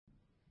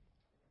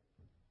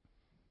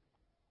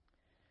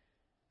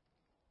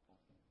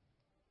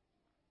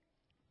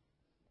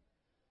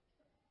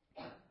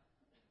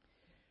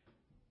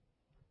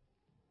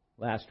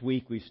Last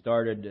week we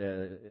started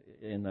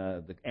in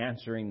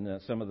answering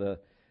some of the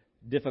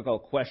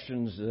difficult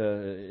questions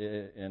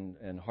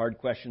and hard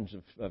questions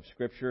of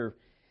Scripture,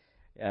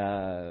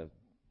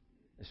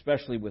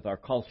 especially with our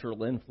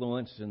cultural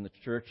influence in the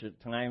church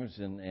at times,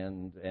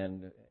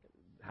 and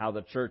how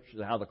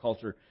the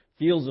culture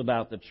feels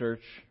about the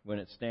church when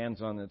it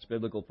stands on its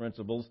biblical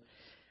principles.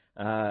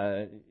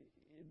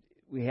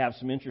 We have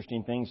some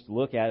interesting things to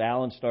look at.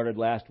 Alan started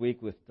last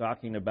week with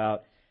talking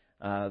about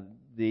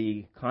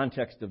the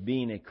context of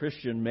being a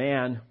Christian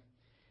man,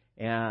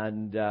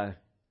 and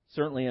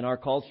certainly in our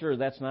culture,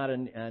 that's not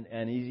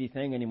an easy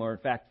thing anymore. In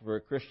fact, for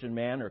a Christian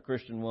man or a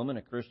Christian woman,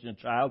 a Christian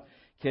child,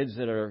 kids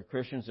that are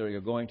Christians that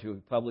are going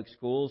to public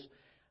schools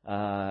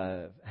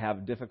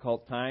have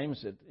difficult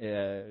times.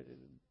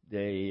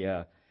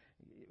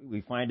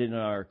 We find it in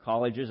our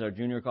colleges, our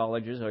junior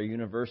colleges, our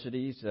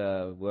universities,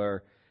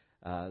 where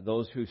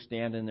those who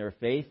stand in their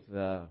faith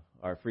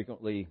are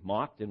frequently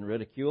mocked and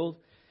ridiculed.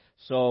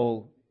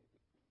 So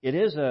it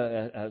is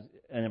an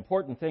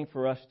important thing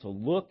for us to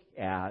look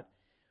at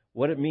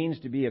what it means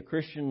to be a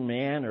Christian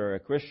man or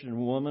a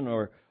Christian woman,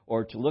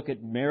 or to look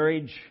at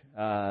marriage,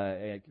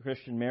 a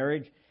Christian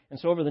marriage. And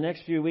so over the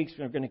next few weeks,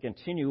 we're going to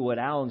continue what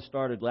Alan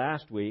started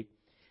last week,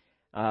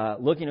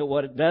 looking at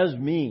what it does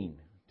mean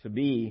to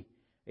be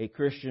a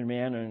Christian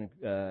man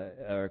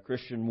or a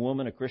Christian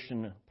woman, a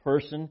Christian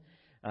person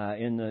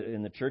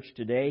in the church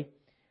today,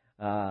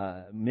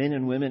 men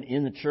and women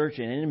in the church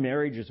and in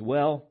marriage as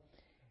well.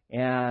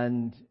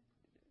 And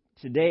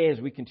today, as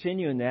we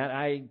continue in that,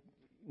 I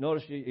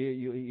notice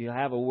you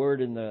have a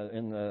word in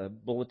the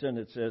bulletin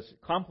that says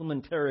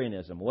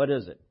complementarianism. What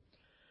is it?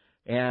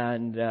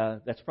 And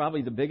that's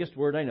probably the biggest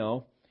word I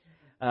know.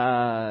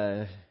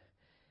 And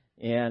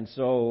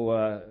so,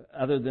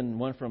 other than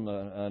one from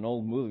an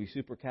old movie,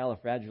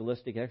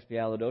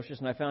 supercalifragilisticexpialidocious,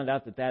 and I found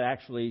out that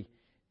actually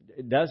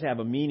does have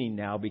a meaning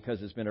now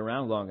because it's been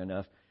around long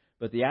enough.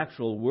 But the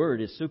actual word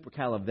is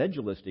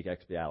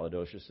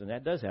supercalifragilisticexpialidocious, and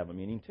that does have a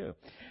meaning too.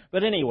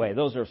 But anyway,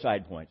 those are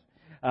side points.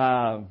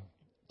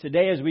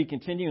 Today, as we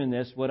continue in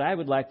this, what I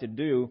would like to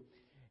do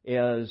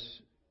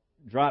is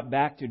drop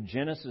back to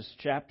Genesis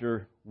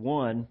chapter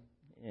 1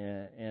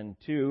 and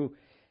 2,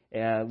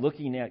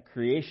 looking at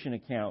creation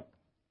account.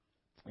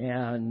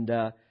 And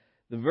the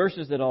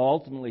verses that I'll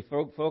ultimately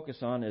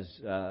focus on is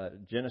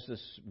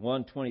Genesis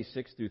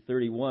 1:26 through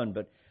 31.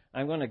 But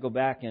I'm going to go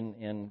back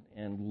and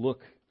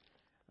look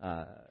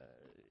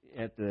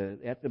at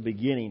the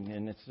beginning,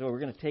 and so we're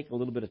going to take a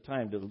little bit of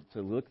time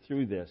to look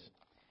through this.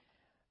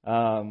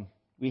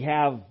 We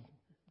have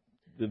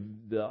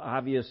the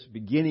obvious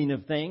beginning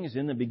of things.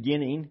 In the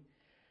beginning,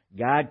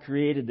 God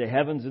created the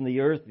heavens and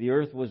the earth. The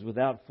earth was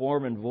without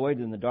form and void,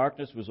 and the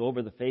darkness was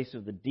over the face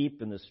of the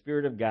deep, and the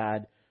Spirit of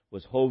God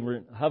was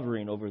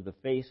hovering over the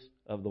face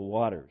of the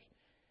waters.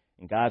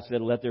 And God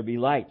said, "Let there be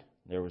light."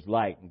 There was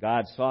light. And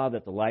God saw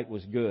that the light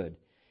was good.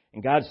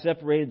 And God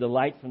separated the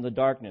light from the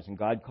darkness. And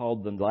God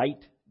called the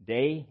light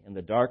day, and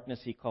the darkness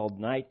He called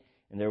night.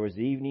 And there was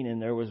evening, and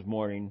there was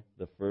morning,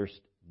 the first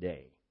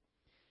day.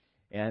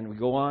 And we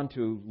go on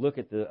to look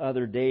at the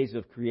other days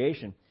of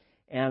creation.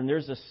 And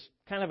there's a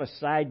kind of a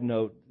side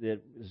note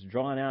that was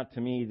drawn out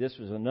to me. This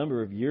was a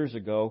number of years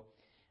ago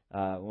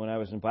when I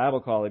was in Bible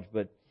college.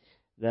 But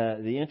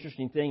the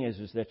interesting thing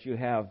is that you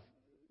have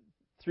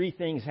three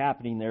things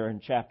happening there in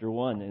chapter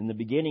 1. In the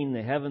beginning,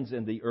 the heavens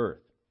and the earth.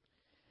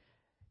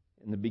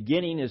 In the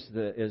beginning is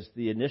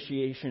the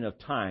initiation of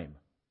time.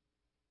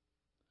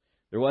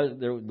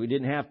 We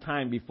didn't have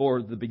time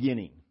before the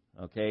beginning.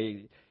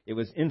 Okay, it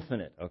was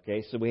infinite.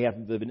 Okay, so we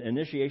have the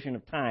initiation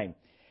of time,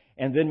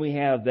 and then we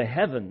have the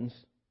heavens,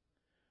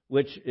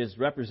 which is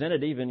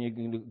representative, and you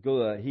can go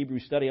a Hebrew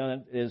study on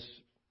it,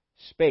 is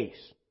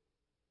space,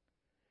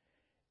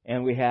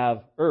 and we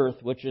have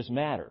earth, which is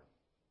matter.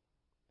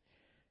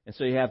 And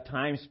so you have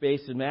time,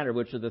 space, and matter,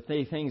 which are the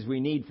things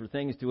we need for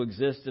things to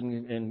exist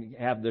and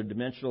have their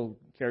dimensional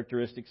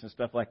characteristics and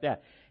stuff like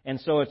that. And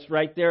so it's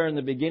right there in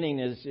the beginning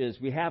is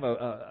we have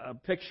a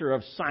picture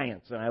of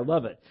science, and I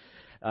love it.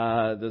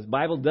 The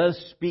Bible does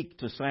speak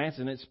to science,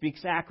 and it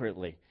speaks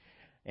accurately.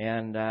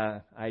 And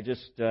I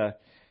just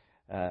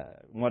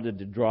wanted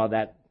to draw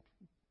that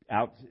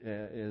out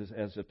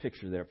as a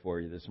picture there for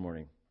you this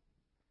morning.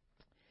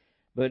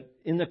 But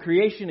in the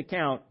creation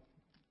account,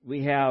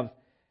 we have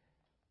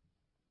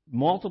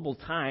multiple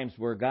times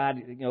where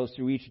God goes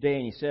through each day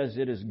and He says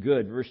it is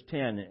good. Verse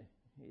 10,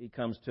 He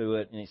comes to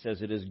it and He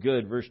says it is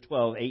good. Verse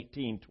 12,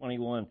 18,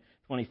 21,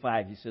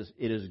 25, He says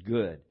it is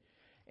good.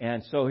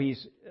 And so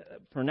He's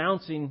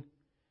pronouncing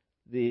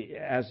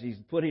as He's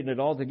putting it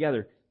all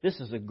together, this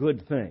is a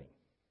good thing.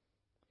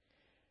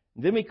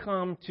 Then we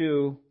come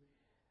to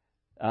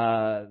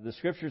the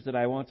scriptures that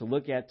I want to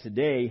look at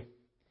today,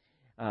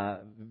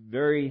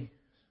 very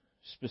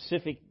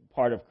specific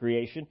part of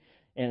creation.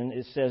 And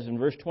it says in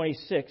verse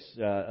 26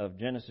 of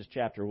Genesis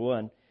chapter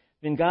 1,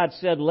 "Then God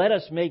said, 'Let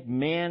us make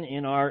man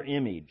in our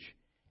image,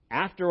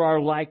 after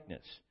our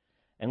likeness,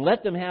 and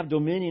let them have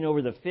dominion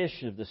over the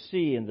fish of the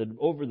sea, and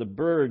over the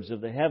birds of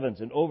the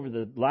heavens, and over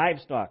the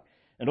livestock,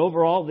 and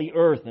over all the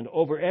earth, and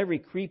over every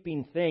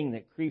creeping thing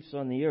that creeps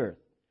on the earth.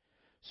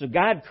 So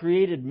God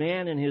created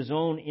man in His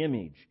own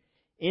image.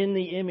 In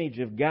the image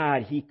of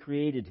God He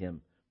created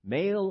him.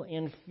 Male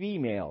and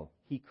female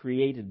He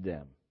created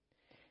them.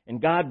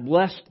 And God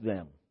blessed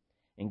them.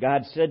 And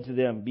God said to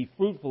them, "Be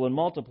fruitful and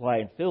multiply,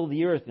 and fill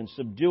the earth, and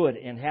subdue it,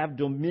 and have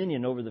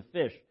dominion over the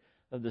fish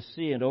of the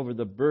sea, and over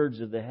the birds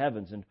of the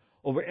heavens, and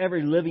over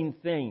every living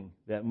thing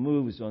that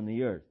moves on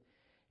the earth."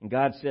 And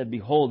God said,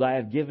 "Behold, I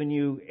have given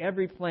you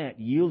every plant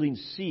yielding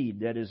seed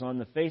that is on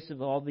the face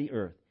of all the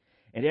earth,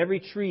 and every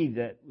tree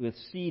that with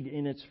seed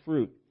in its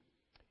fruit.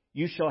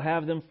 You shall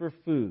have them for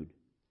food.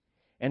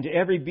 And to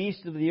every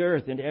beast of the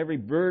earth, and to every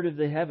bird of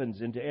the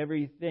heavens, and to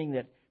everything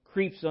that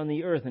creeps on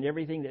the earth, and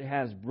everything that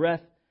has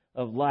breath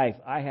of life,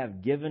 I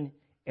have given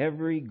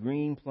every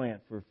green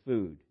plant for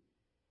food."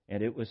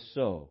 And it was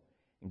so.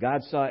 And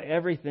God saw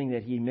everything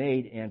that He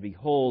made, and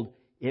behold,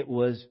 it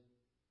was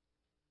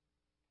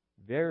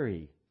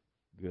very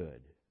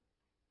good.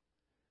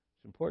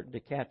 It's important to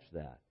catch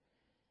that.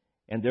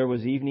 And there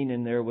was evening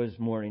and there was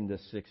morning the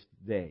sixth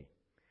day.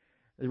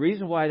 The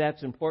reason why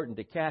that's important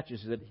to catch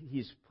is that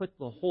He's put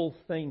the whole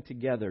thing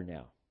together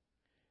now.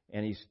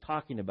 And He's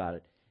talking about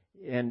it.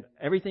 And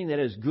everything that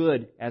is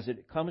good, as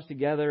it comes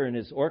together and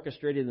is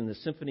orchestrated and the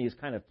symphony is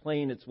kind of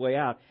playing its way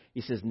out,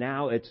 He says,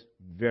 now it's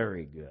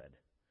very good.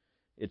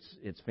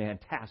 It's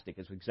fantastic.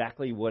 It's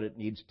exactly what it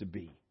needs to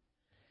be.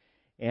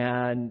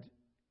 And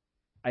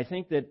I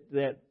think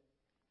that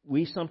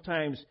we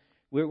sometimes,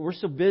 we're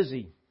so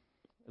busy,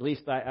 at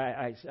least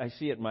I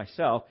see it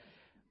myself,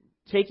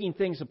 taking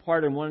things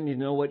apart and wanting to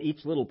know what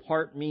each little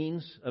part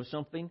means of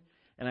something.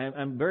 And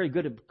I'm very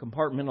good at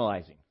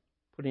compartmentalizing,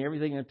 putting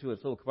everything into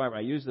its little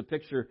compartment. I used the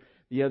picture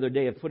the other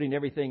day of putting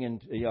everything in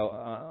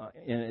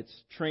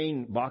its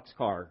train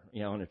boxcar,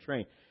 in a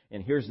train.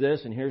 And here's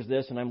this,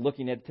 and I'm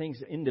looking at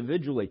things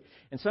individually.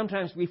 And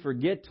sometimes we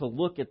forget to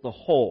look at the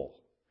whole.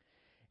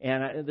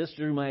 And this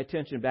drew my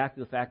attention back to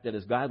the fact that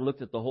as God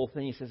looked at the whole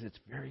thing, He says it's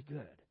very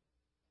good.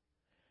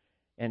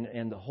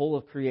 And the whole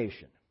of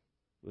creation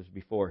was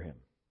before Him.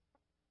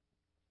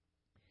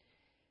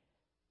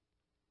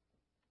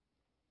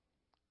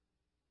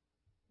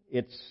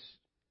 It's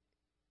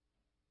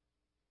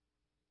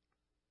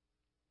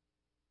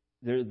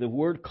the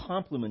word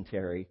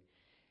complementary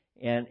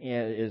and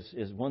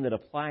is one that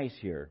applies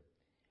here.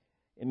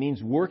 It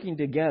means working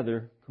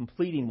together,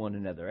 completing one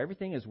another.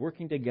 Everything is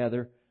working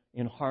together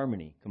in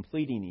harmony,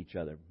 completing each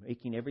other,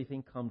 making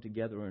everything come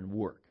together and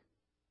work.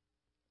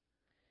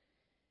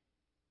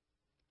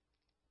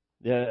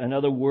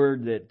 Another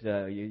word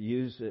that you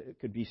use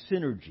could be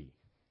synergy.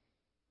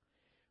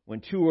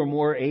 When two or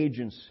more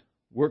agents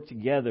work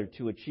together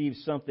to achieve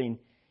something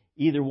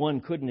either one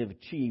couldn't have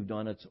achieved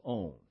on its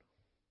own.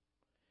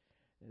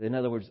 In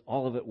other words,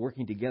 all of it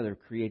working together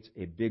creates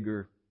a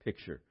bigger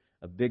picture,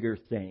 a bigger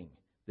thing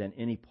than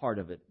any part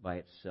of it by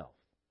itself.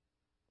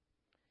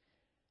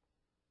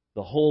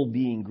 The whole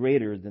being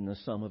greater than the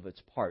sum of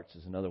its parts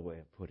is another way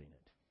of putting it.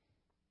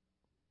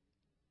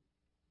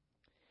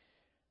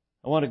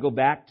 I want to go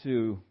back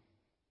to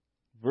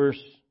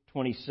verse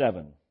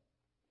 27.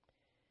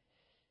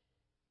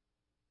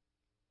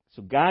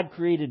 So God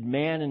created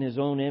man in His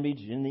own image.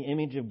 In the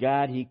image of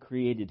God He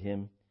created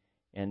him.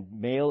 And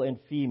male and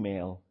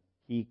female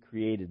He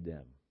created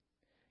them.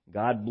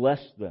 God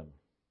blessed them.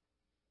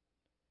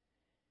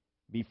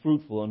 Be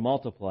fruitful and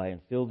multiply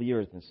and fill the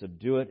earth and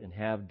subdue it and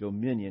have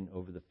dominion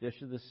over the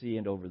fish of the sea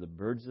and over the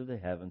birds of the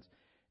heavens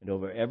and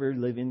over every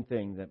living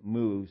thing that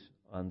moves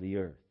on the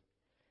earth.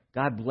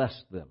 God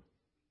blessed them.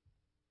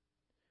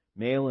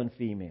 Male and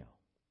female.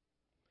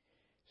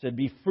 He said,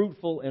 be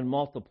fruitful and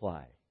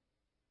multiply.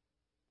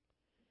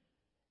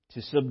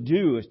 To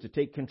subdue is to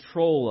take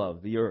control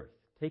of the earth.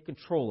 Take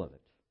control of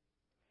it.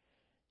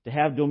 To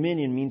have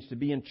dominion means to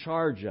be in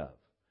charge of.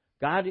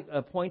 God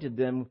appointed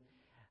them.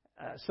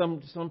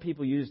 Some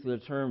people use the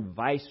term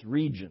vice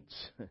regents.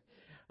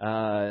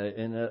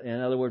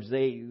 In other words,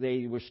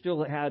 they were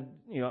still had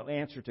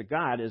answer to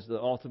God as the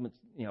ultimate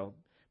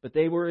but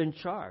they were in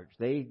charge.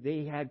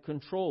 They had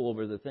control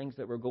over the things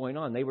that were going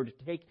on. They were to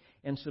take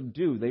and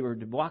subdue. They were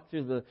to walk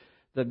through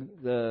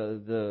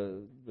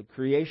the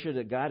creation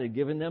that God had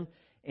given them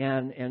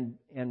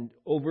and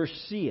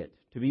oversee it,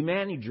 to be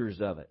managers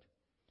of it.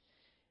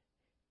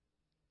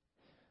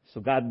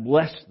 So God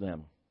blessed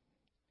them.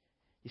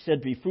 He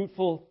said, be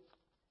fruitful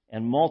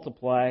and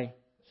multiply,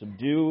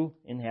 subdue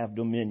and have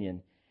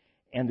dominion.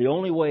 And the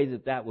only way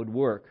that would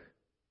work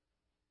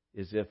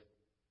is if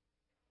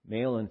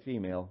male and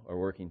female are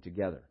working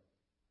together.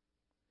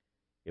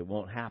 It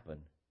won't happen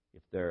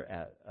if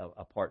they're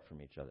apart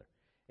from each other.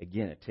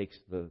 Again, it takes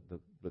the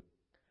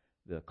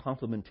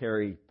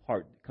complementary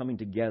part coming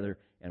together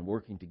and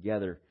working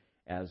together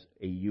as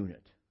a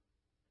unit.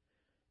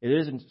 It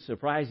isn't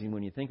surprising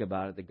when you think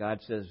about it that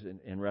God says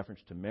in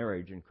reference to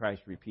marriage, and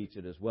Christ repeats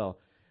it as well,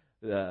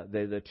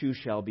 the two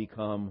shall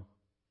become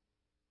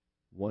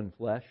one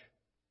flesh.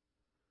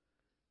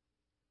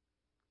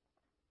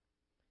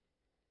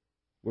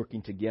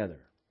 Working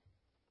together.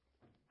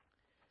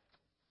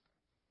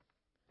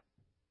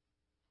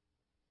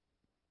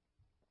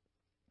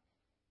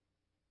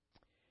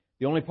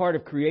 The only part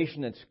of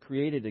creation that's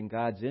created in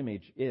God's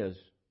image is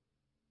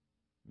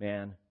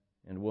man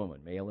and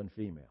woman, male and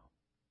female.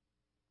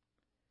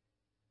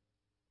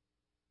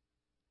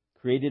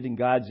 Created in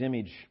God's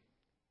image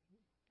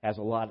has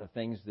a lot of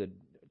things to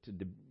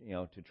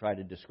try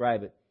to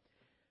describe it.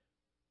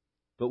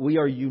 But we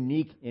are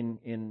unique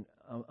in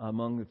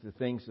among the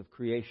things of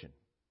creation.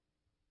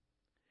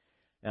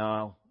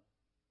 Now,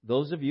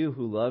 those of you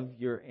who love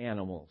your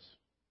animals,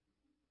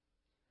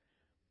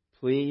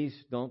 please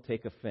don't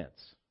take offense.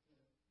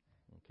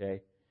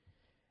 Okay?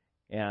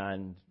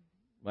 And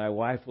my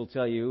wife will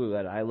tell you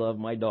that I love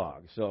my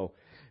dog. So,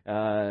 but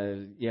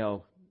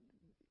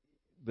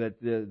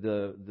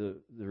the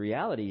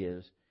reality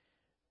is,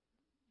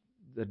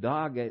 the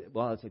dog,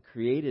 while it's a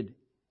created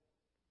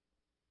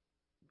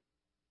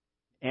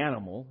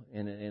animal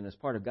and is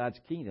part of God's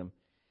kingdom,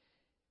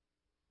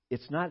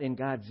 it's not in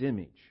God's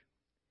image.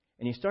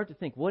 And you start to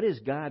think, what is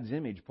God's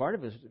image? Part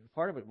of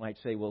it might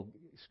say, well,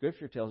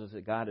 Scripture tells us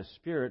that God is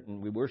spirit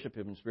and we worship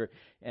Him in spirit.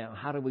 And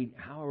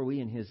how are we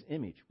in His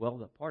image? Well,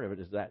 the part of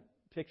it is that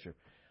picture.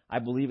 I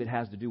believe it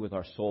has to do with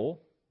our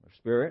soul, our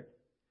spirit.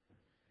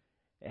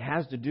 It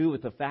has to do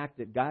with the fact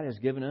that God has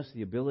given us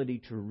the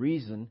ability to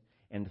reason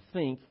and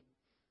think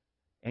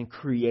and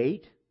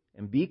create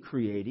and be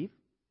creative,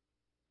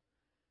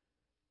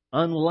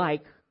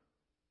 unlike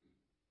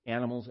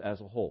animals as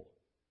a whole.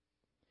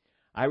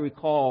 I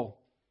recall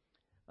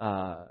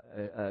a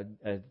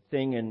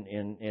thing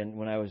in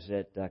when I was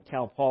at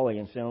Cal Poly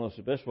in San Luis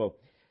Obispo.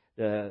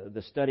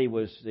 The study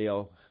was,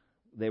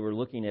 they were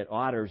looking at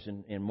otters,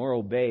 and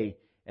Morro Bay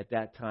at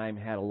that time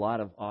had a lot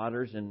of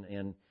otters,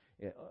 and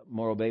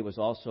Morro Bay was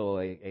also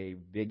a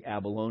big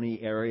abalone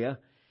area,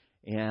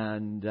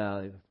 and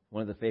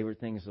one of the favorite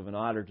things of an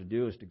otter to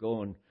do is to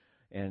go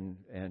and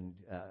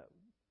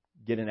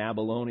get an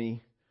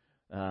abalone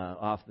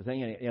off the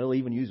thing, and it'll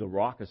even use a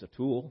rock as a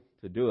tool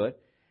to do it,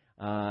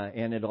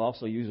 and it'll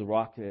also use a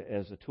rock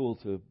as a tool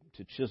to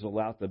chisel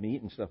out the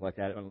meat and stuff like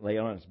that, and lay it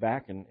on its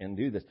back and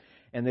do this.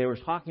 And they were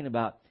talking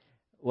about,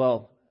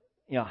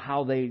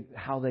 how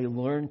they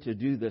learn to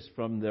do this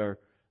from their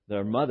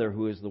mother,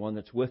 who is the one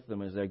that's with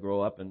them as they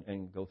grow up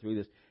and go through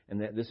this,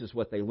 and that this is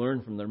what they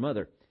learn from their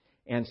mother.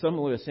 And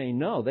someone was saying,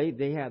 no,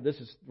 they have,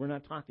 we're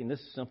not talking, this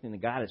is something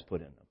that God has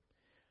put in them.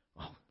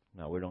 Oh,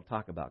 no, we don't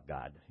talk about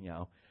God,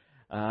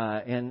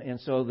 And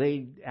so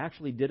they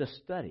actually did a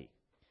study.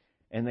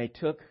 And they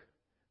took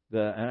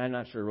and I'm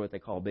not sure what they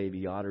call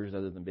baby otters,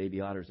 other than baby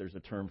otters, there's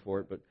a term for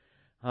it, but,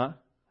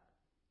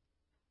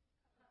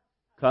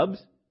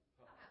 Cubs?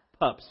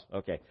 Pups,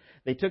 okay.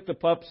 They took the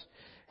pups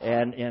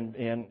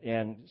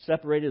and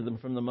separated them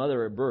from the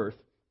mother at birth.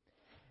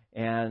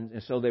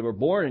 And so they were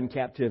born in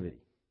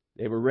captivity.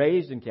 They were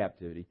raised in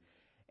captivity,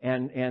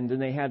 and then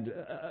they had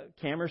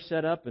cameras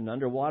set up and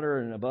underwater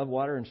and above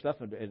water and stuff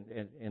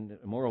in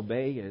Morro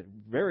Bay, a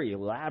very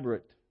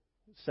elaborate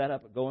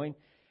setup going.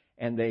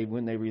 And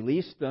when they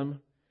released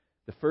them,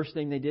 the first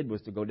thing they did was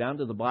to go down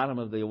to the bottom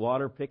of the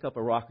water, pick up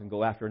a rock, and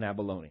go after an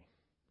abalone.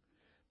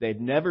 They'd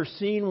never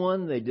seen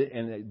one,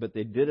 but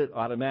they did it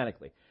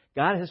automatically.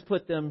 God has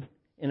put them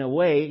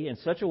in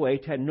such a way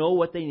to know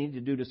what they need to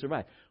do to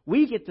survive.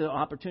 We get the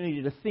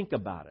opportunity to think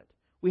about it.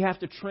 We have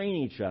to train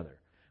each other.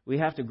 We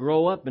have to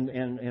grow up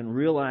and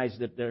realize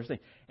that there's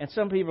things. And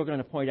some people are going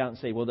to point out and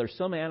say, well, there's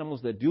some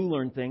animals that do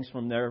learn things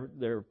from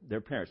their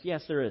parents.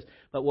 Yes, there is.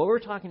 But what we're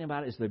talking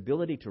about is the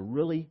ability to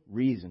really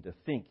reason, to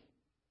think.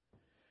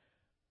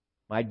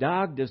 My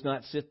dog does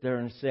not sit there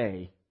and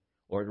say,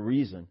 or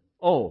reason,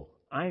 oh,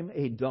 I'm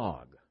a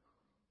dog.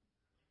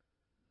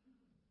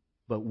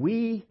 But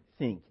we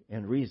think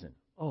and reason,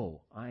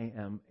 oh, I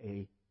am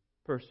a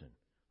person.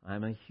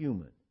 I'm a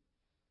human.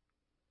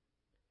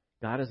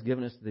 God has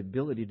given us the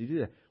ability to do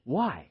that.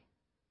 Why?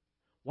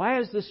 Why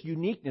is this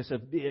uniqueness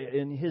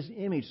in His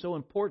image so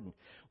important?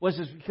 Was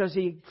it because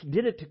He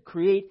did it to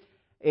create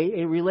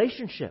a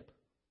relationship?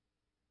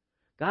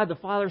 God, the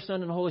Father,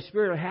 Son, and the Holy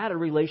Spirit had a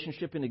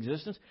relationship in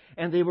existence,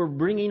 and they were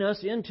bringing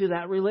us into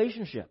that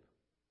relationship.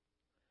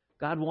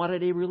 God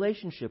wanted a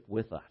relationship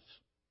with us.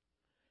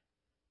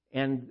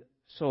 And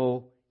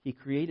so He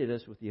created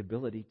us with the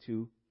ability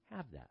to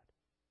have that,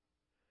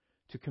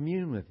 to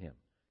commune with Him,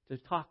 to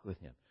talk with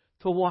Him,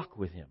 to walk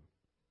with Him.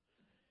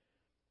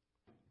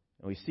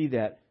 And we see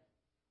that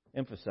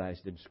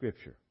emphasized in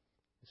Scripture,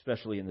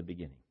 especially in the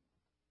beginning.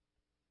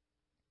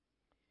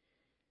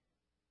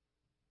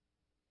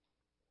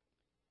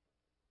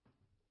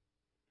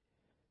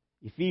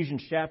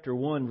 Ephesians chapter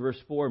 1, verse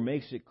 4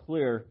 makes it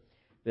clear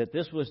that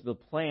this was the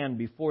plan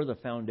before the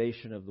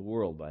foundation of the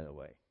world, by the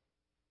way.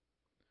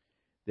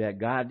 That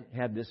God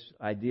had this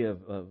idea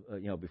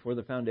of before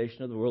the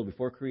foundation of the world,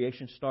 before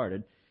creation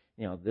started,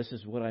 this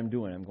is what I'm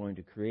doing. I'm going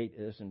to create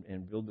this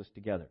and build this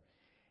together.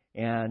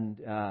 And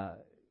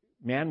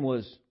man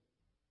was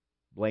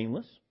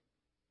blameless.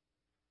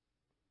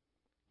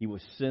 He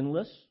was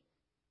sinless.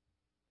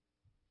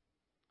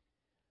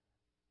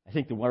 I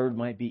think the word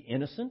might be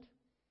innocent.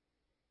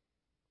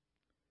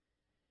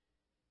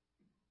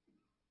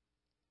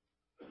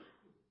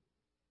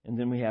 And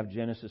then we have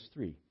Genesis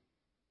 3.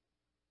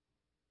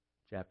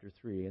 chapter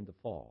 3, and the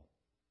fall,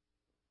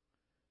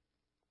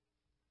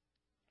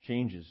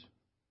 changes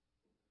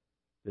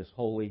this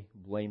holy,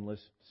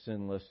 blameless,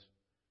 sinless,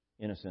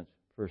 innocent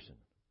person.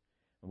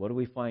 And what do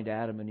we find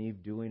Adam and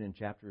Eve doing in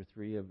chapter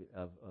 3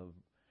 of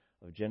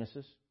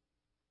Genesis?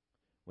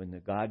 When the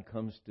God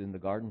comes in the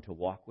garden to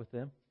walk with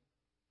them?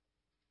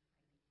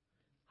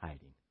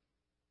 Hiding.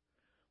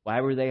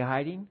 Why were they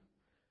hiding?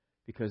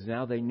 Because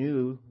now they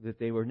knew that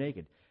they were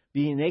naked.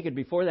 Being naked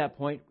before that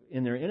point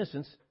in their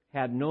innocence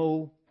had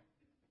no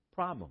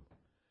problem.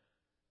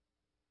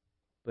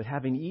 But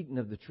having eaten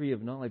of the tree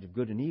of knowledge of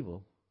good and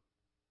evil,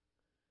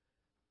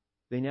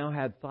 they now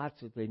had thoughts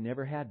that they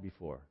never had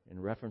before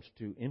in reference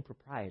to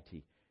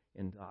impropriety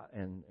and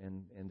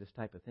this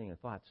type of thing, and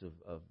thoughts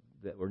of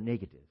that were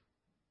negative.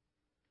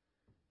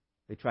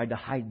 They tried to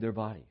hide their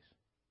bodies.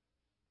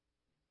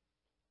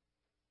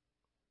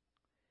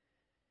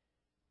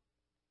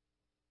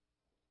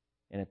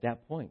 And at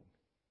that point,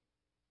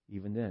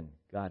 even then,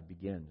 God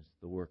begins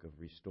the work of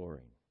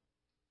restoring,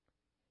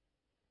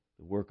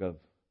 the work of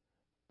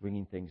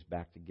bringing things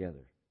back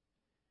together,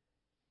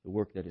 the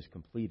work that is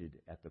completed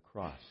at the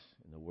cross,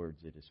 in the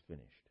words, "It is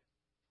finished."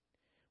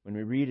 When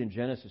we read in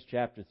Genesis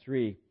chapter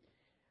 3,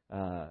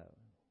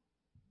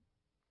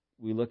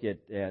 we look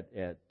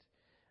at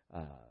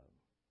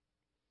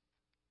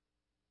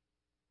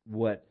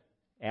what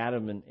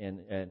Adam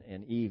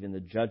and Eve and the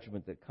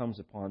judgment that comes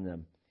upon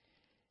them.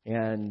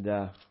 And,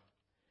 of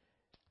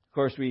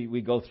course,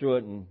 we go through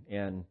it,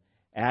 and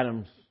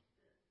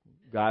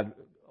God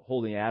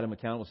holding Adam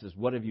accountable says,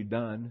 "What have you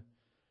done?"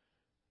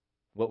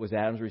 What was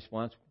Adam's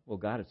response? "Well,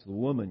 God, it's the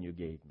woman you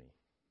gave me."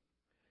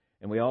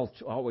 And we all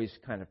always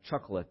kind of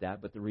chuckle at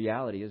that, but the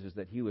reality is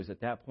that he was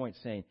at that point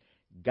saying,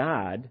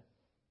 "God,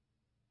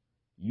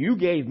 you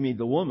gave me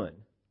the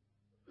woman,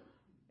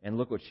 and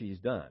look what she's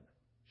done.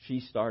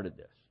 She started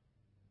this."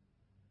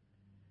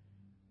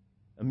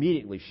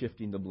 Immediately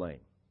shifting the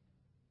blame.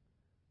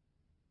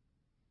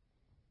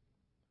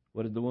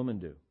 What did the woman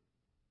do?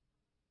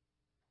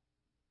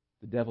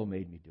 "The devil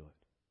made me do it."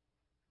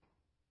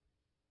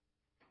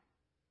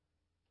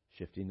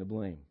 Shifting the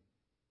blame.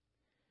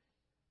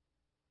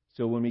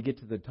 So when we get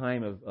to the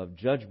time of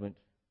judgment,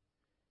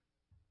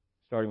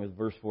 starting with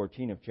verse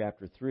 14 of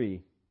chapter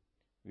 3,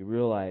 we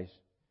realize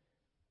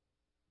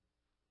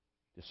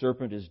the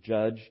serpent is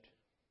judged.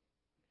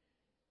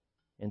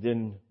 And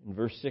then in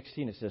verse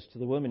 16 it says, "To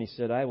the woman he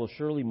said, I will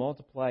surely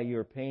multiply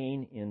your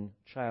pain in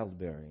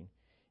childbearing.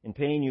 In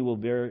pain you will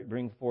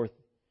bring forth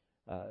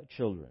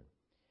children.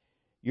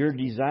 Your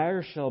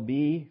desire shall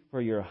be for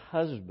your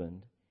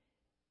husband,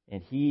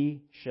 and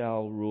he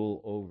shall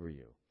rule over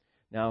you."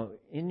 Now,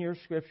 in your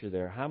scripture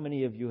there, how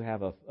many of you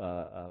have a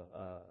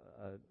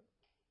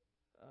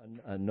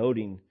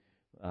noting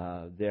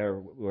there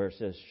where it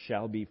says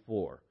 "shall be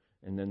for,"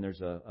 and then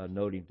there's a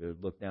noting to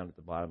look down at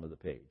the bottom of the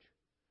page?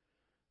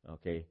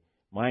 Okay,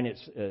 mine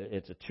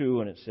it's a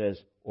 2, and it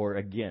says "or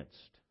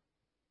against."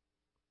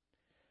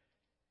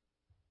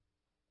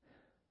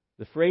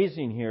 The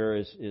phrasing here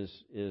is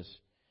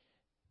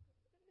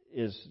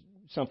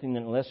something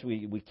that unless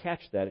we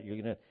catch that,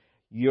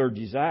 your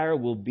desire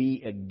will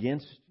be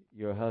against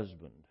your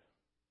husband.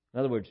 In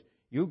other words,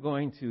 you're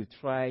going to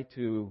try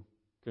to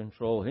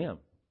control him.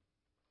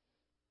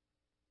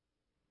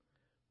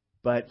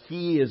 But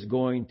he is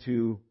going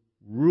to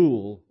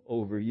rule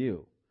over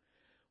you.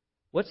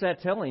 What's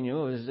that telling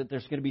you? Is that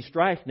there's going to be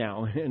strife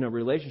now in a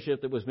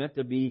relationship that was meant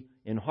to be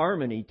in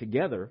harmony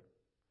together.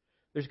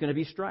 There's going to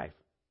be strife.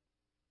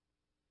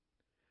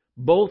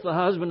 Both the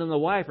husband and the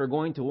wife are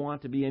going to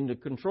want to be into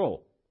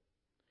control.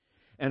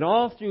 And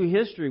all through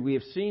history we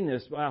have seen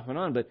this off and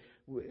on, but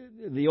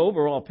the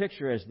overall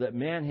picture is that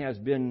man has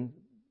been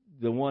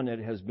the one that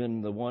has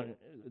been the one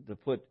to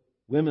put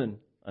women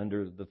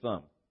under the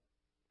thumb.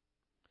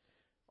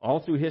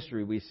 All through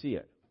history we see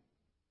it.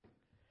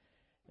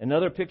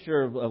 Another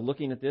picture of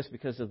looking at this,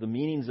 because of the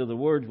meanings of the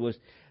words, was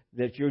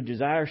that your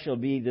desire shall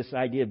be, this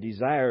idea of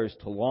desire is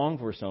to long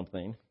for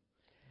something.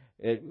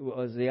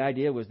 The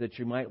idea was that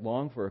you might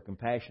long for a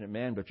compassionate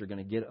man, but you're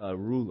going to get a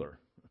ruler.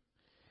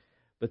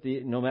 But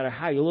no matter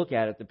how you look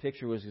at it, the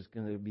picture was there's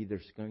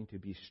going to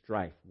be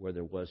strife where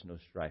there was no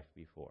strife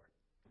before.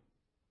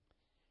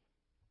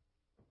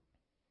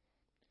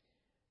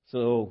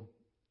 So,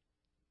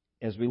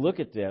 as we look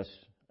at this,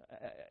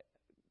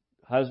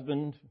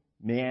 husband,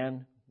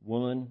 man,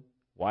 woman,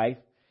 wife,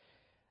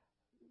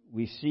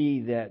 we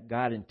see that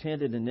God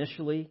intended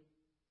initially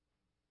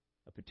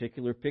a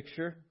particular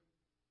picture.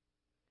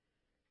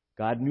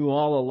 God knew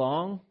all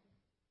along,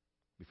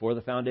 before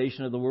the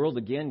foundation of the world.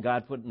 Again,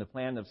 God put in the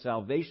plan of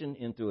salvation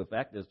into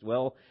effect as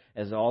well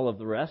as all of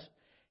the rest.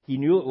 He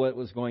knew what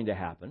was going to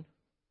happen.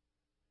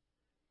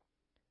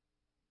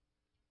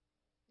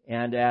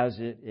 And as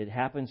it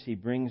happens, He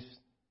brings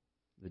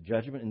the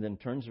judgment and then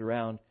turns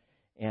around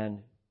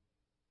and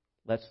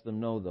lets them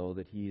know, though,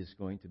 that He is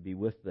going to be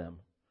with them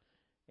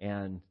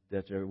and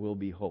that there will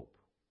be hope.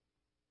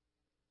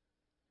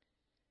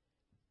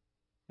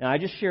 Now, I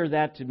just share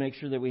that to make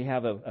sure that we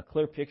have a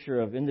clear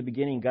picture of, in the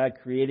beginning, God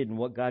created, and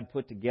what God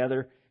put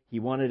together, He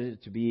wanted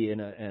it to be in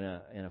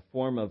a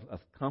form of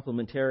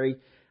complementary,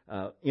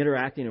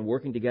 interacting and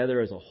working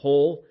together as a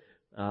whole.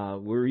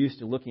 We're used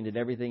to looking at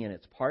everything in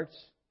its parts.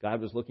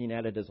 God was looking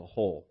at it as a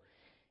whole.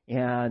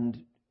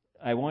 And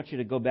I want you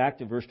to go back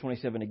to verse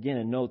 27 again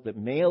and note that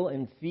male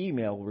and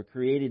female were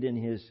created in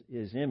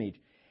His image.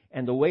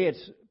 And the way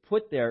it's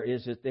put there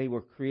is that they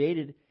were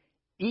created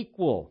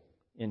equal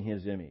in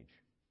His image.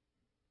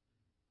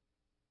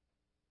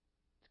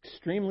 It's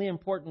extremely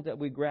important that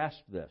we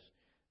grasp this.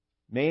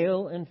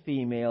 Male and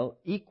female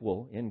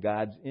equal in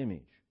God's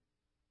image.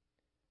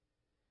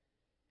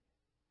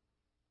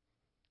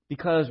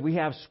 Because we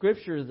have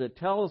Scripture that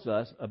tells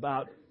us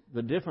about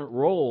the different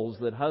roles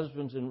that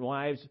husbands and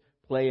wives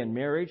play in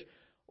marriage,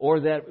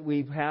 or that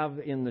we have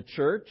in the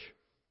church,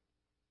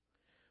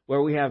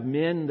 where we have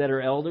men that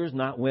are elders,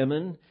 not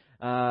women,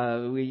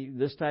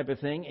 this type of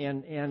thing.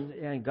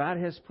 And God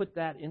has put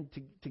that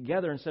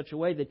together in such a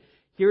way that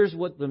here's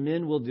what the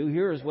men will do,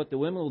 here's what the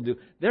women will do.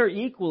 They're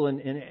equal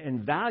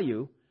in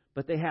value,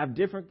 but they have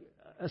different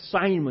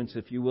assignments,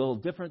 if you will,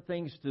 different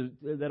things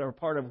that are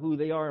part of who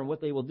they are and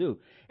what they will do.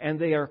 And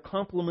they are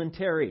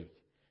complementary.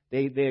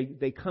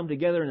 They come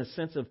together in a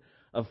sense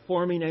of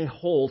forming a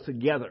whole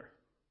together.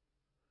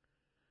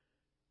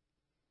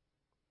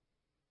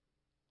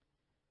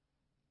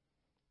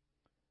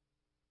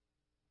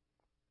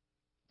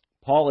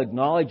 Paul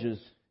acknowledges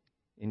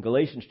in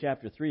Galatians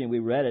chapter 3, and we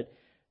read it,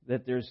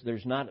 that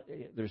there's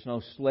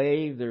no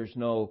slave, there's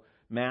no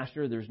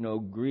master, there's no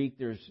Greek,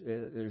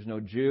 there's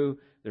no Jew,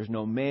 there's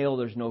no male,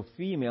 there's no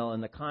female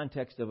in the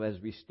context of as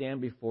we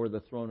stand before the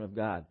throne of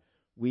God.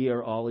 We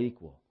are all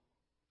equal.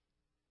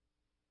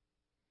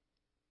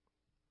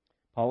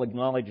 Paul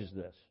acknowledges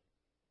this.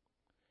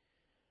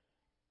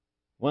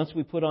 Once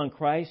we put on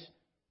Christ,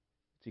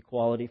 it's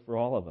equality for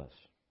all of us.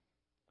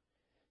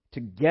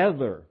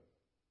 Together,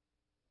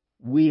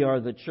 we are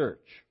the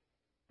church.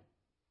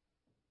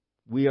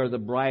 We are the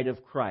bride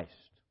of Christ.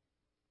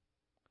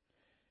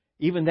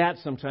 Even that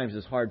sometimes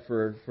is hard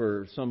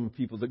for some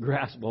people to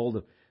grasp hold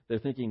of. They're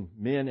thinking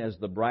men as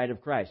the bride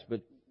of Christ.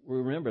 But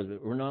remember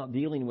that we're not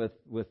dealing with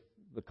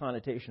the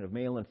connotation of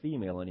male and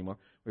female anymore.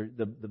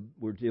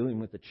 We're dealing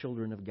with the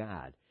children of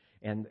God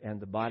and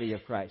the body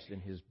of Christ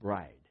and His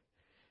bride.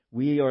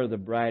 We are the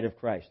bride of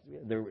Christ.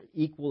 They're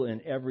equal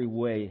in every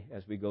way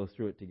as we go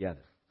through it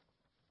together.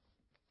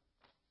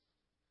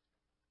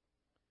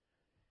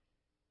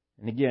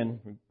 And again,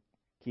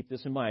 keep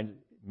this in mind.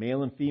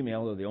 Male and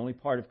female are the only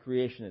part of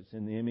creation that's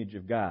in the image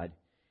of God.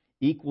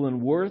 Equal in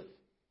worth,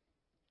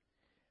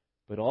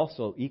 but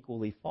also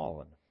equally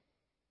fallen.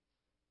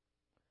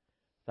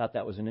 I thought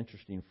that was an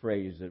interesting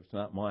phrase. It's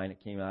not mine.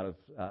 It came out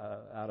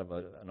of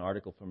an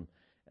article from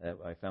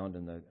I found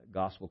in the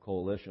Gospel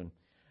Coalition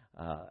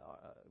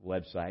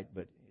website.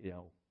 But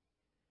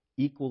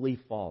equally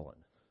fallen.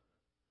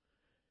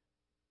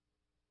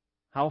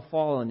 How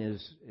fallen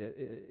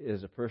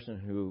is a person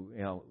who,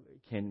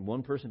 can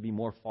one person be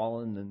more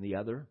fallen than the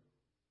other?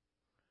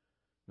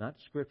 Not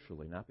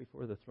scripturally, not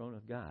before the throne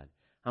of God.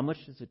 How much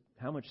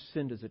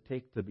sin does it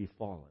take to be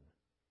fallen?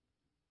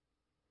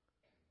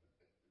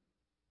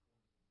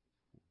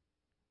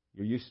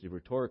 You're used to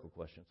rhetorical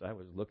questions. I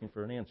was looking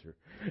for an answer.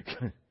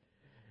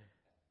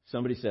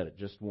 Somebody said it,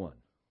 just one.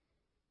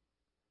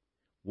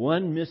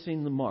 One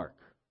missing the mark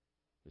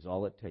is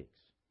all it takes.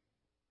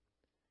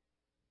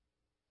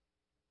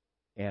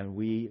 And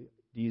we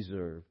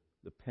deserve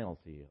the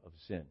penalty of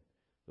sin.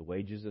 The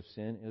wages of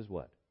sin is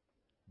what?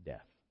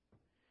 Death.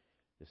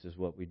 This is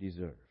what we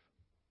deserve.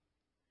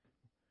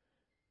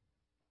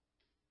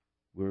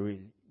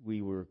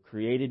 We were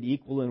created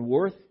equal in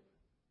worth,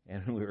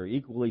 and we were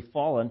equally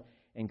fallen,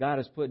 and God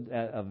has put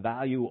a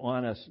value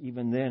on us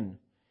even then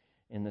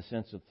in the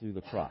sense of through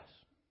the cross.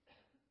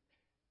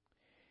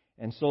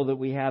 And so that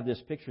we have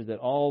this picture that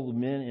all the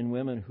men and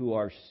women who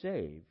are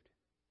saved,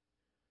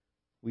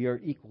 we are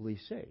equally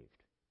saved.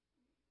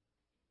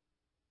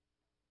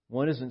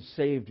 One isn't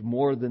saved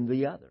more than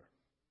the other.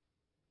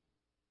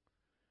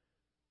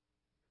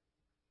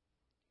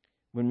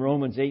 When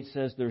Romans 8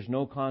 says there's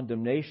no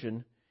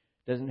condemnation,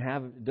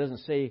 it doesn't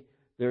say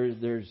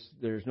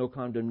there's no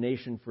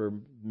condemnation for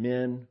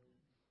men,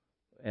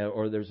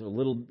 or there's a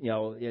little,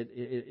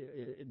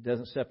 it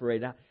doesn't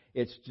separate out.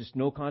 It's just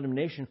no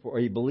condemnation for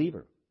a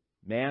believer,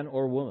 man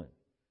or woman.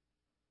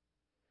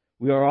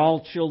 We are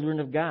all children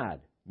of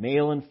God,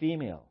 male and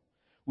female.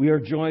 We are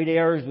joint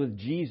heirs with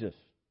Jesus.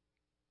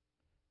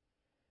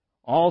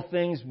 All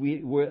things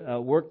we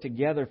work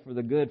together for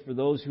the good for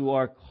those who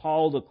are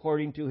called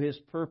according to His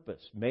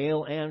purpose,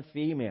 male and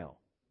female.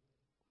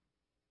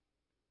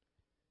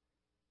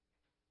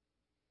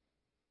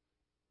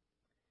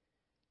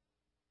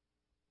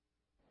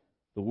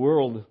 The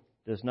world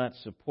does not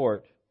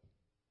support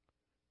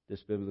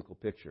this biblical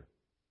picture.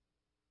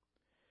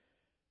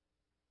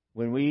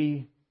 When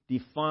we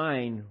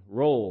define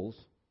roles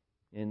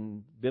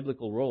in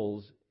biblical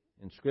roles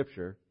in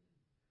Scripture,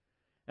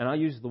 and I'll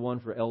use the one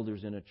for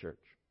elders in a church.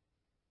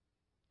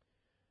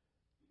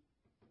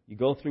 You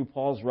go through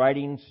Paul's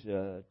writings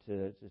to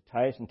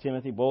Titus and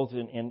Timothy both,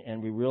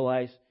 and we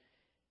realize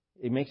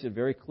it makes it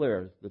very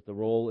clear that the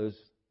role is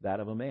that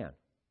of a man.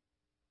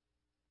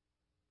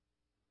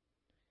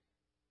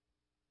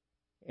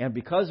 And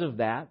because of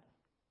that,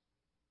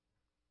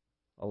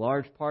 a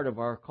large part of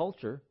our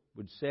culture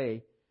would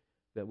say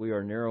that we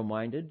are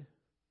narrow-minded,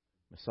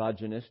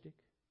 misogynistic,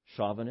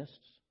 chauvinists,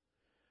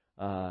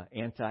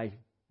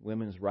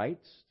 anti-women's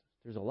rights.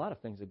 There's a lot of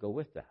things that go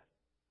with that.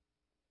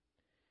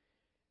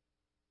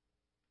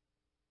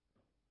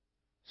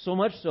 So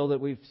much so that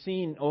we've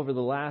seen over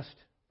the last,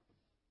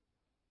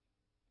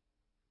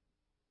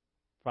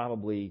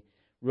 probably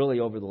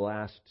really over the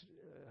last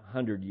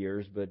 100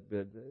 years, but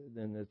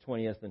in the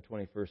 20th and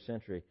 21st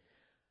century,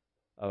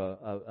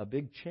 a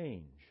big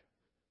change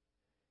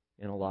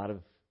in a lot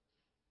of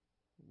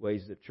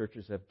ways that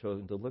churches have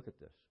chosen to look at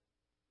this.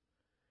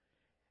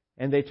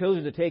 And they've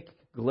chosen to take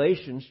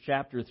Galatians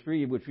chapter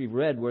 3, which we've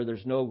read, where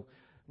there's no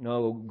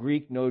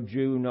Greek, no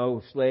Jew,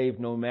 no slave,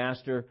 no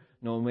master,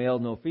 no male,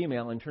 no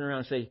female, and turn around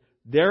and say,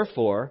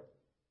 therefore,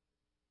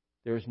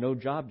 there's no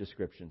job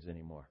descriptions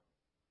anymore.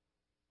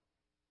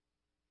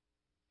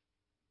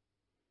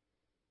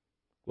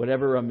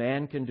 Whatever a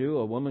man can do,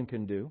 a woman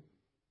can do.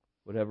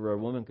 Whatever a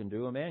woman can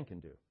do, a man can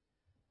do.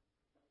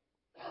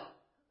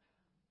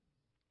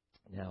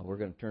 Now, we're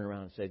going to turn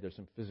around and say there's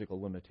some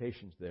physical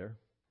limitations there.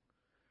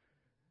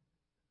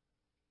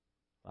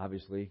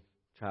 Obviously,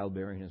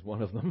 childbearing is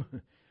one of them.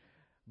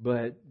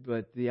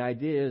 But the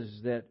idea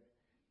is that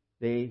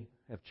they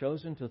have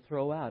chosen to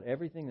throw out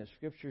everything that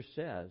Scripture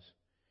says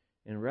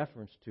in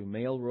reference to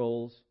male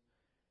roles.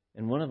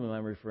 And one of them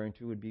I'm referring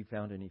to would be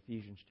found in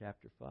Ephesians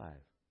chapter 5,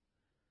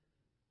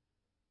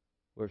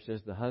 where it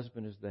says the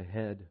husband is the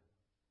head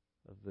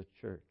of the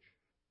church,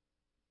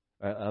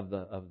 of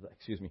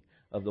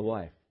the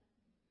wife.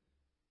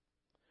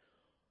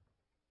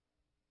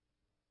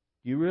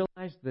 Do you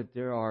realize that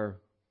there are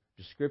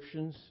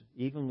descriptions,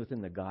 even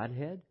within the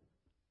Godhead,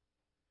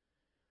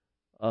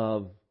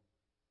 of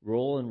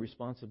role and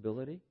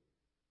responsibility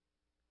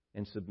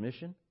and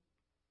submission?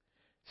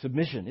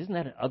 Submission, isn't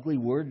that an ugly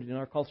word in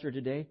our culture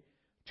today?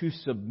 To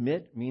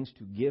submit means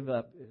to give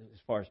up, as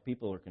far as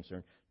people are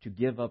concerned, to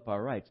give up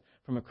our rights.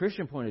 From a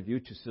Christian point of view,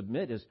 to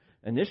submit is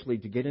initially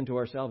to get into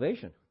our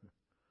salvation.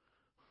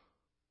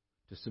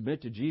 To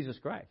submit to Jesus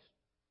Christ.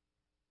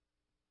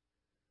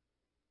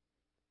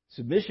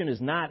 Submission is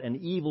not an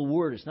evil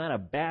word. It's not a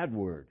bad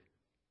word.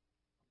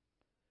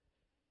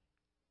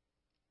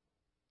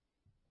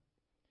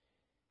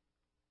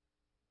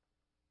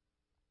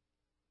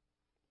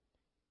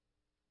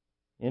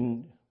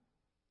 In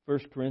 1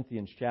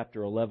 Corinthians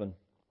chapter 11,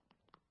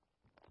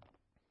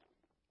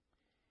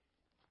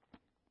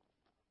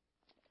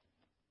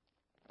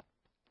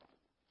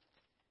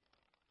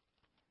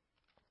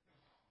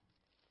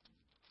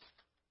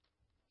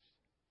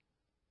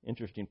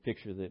 interesting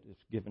picture that is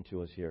given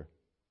to us here.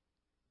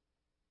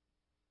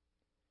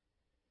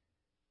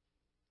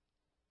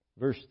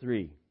 Verse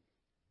 3,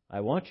 I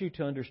want you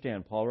to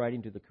understand, Paul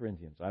writing to the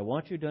Corinthians, I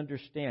want you to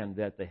understand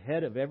that the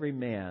head of every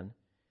man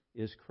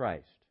is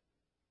Christ.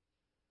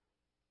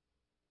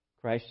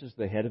 Christ is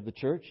the head of the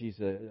church. He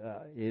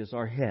is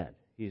our head.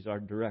 He's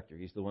our director.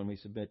 He's the one we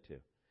submit to.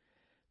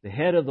 The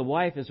head of the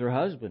wife is her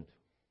husband.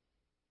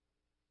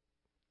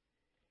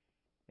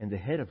 And the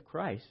head of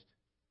Christ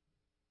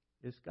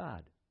is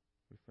God,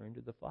 referring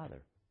to the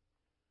Father.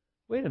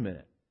 Wait a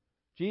minute.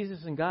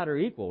 Jesus and God are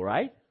equal,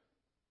 right?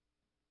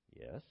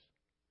 Yes.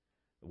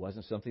 It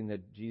wasn't something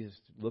that Jesus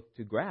looked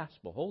to grasp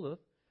a hold of. It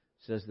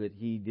says that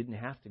he didn't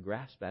have to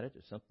grasp at it.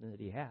 It's something that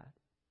he had.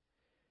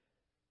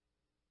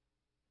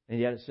 And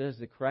yet it says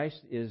that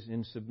Christ is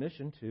in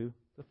submission to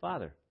the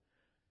Father.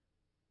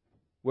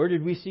 Where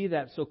did we see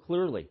that so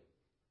clearly?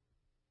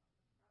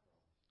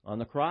 On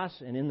the cross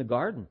and in the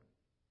garden.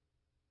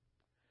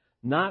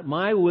 Not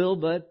my will,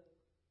 but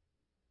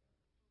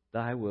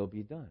thy will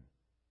be done.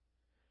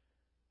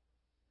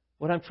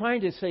 What I'm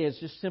trying to say is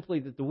just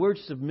simply that the word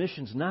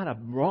submission is not a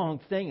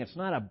wrong thing. It's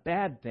not a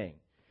bad thing.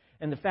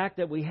 And the fact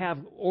that we have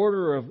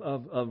order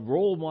of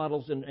role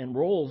models and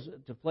roles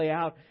to play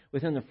out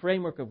within the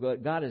framework of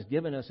what God has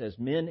given us as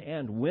men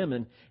and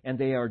women, and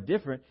they are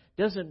different,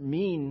 doesn't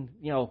mean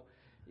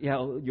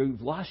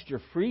you've lost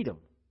your freedom.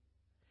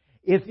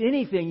 If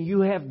anything,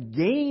 you have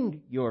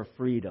gained your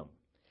freedom.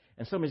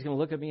 And somebody's going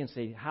to look at me and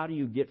say, how do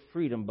you get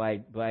freedom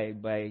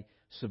by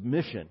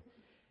submission?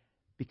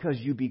 Because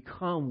you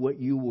become what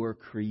you were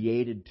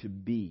created to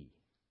be.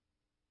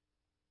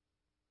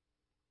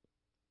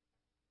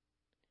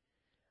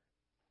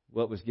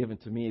 What was given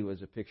to me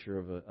was a picture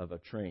of a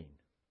train.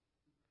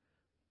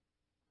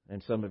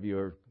 And some of you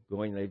are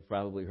going, they've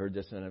probably heard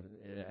this, and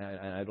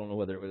I don't know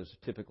whether it was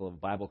typical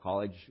of Bible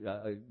college,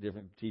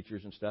 different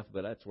teachers and stuff,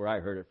 but that's where I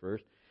heard it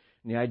first.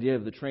 And the idea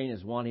of the train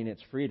is wanting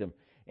its freedom,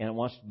 and it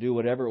wants to do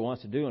whatever it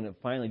wants to do, and it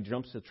finally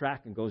jumps the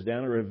track and goes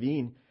down a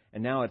ravine,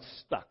 and now it's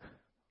stuck.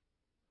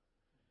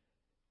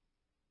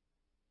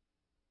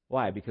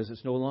 Why? Because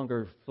it's no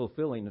longer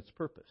fulfilling its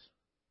purpose.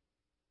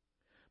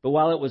 But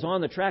while it was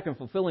on the track and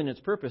fulfilling its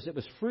purpose, it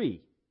was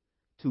free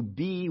to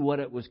be what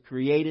it was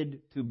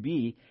created to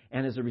be,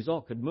 and as a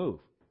result could move.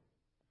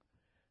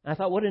 And I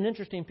thought, what an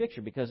interesting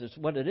picture, because it's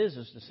what it is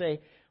to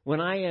say, when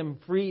I am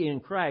free in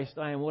Christ,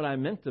 I am what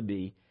I'm meant to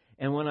be,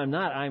 and when I'm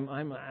not,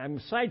 I'm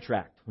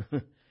sidetracked.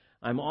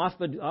 I'm off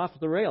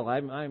the rail.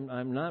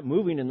 I'm not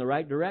moving in the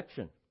right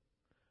direction.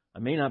 I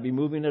may not be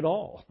moving at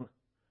all.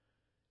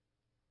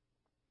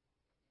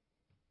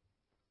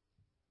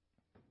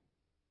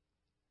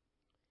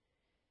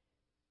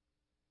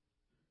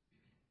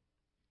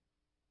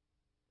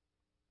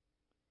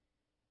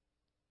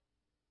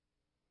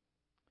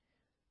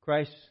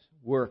 Christ's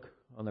work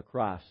on the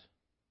cross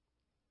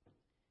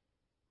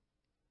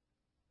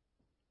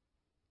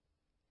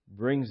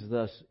brings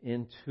us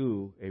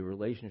into a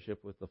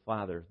relationship with the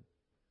Father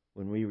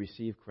when we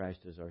receive Christ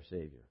as our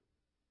Savior.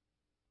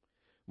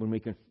 When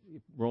we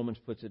Romans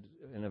puts it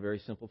in a very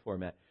simple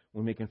format.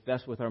 When we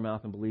confess with our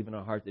mouth and believe in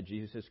our heart that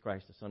Jesus is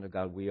Christ, the Son of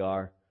God, we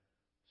are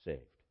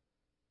saved.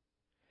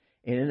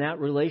 And in that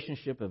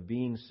relationship of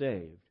being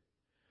saved,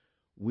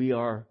 we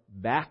are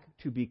back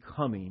to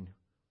becoming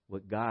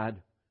what God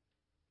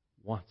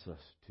wants us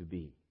to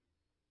be.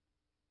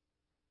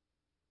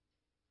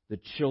 The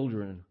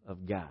children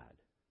of God.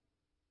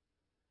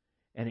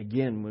 And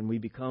again, when we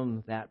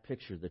become that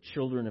picture, the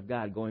children of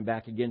God, going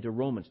back again to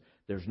Romans,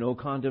 there's no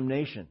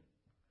condemnation.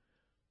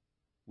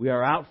 We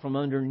are out from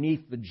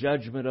underneath the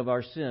judgment of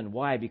our sin.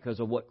 Why?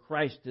 Because of what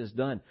Christ has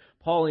done.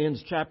 Paul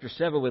ends chapter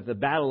 7 with the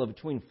battle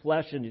between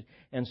flesh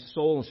and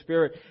soul and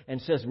spirit,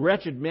 and says,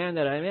 "Wretched man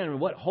that I am, and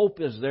what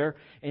hope is there?"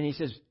 And he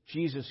says,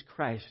 "Jesus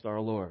Christ our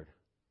Lord."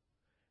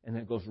 And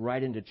then it goes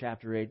right into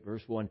chapter 8,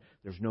 verse 1.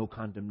 There's no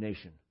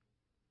condemnation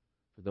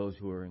for those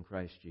who are in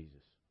Christ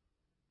Jesus.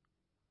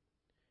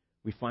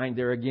 We find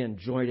there again,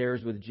 joint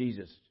heirs with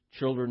Jesus,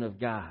 children of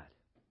God.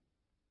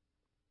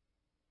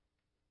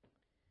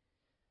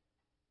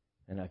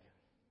 And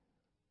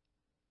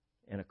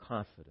a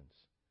confidence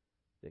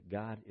that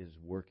God is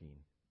working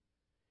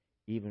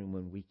even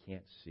when we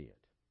can't see it.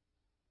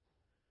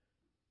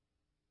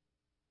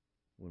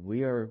 When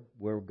we are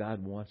where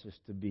God wants us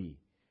to be,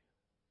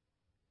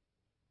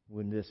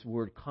 when this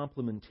word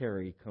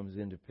complementary comes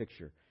into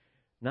picture,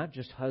 not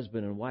just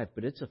husband and wife,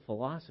 but it's a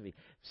philosophy.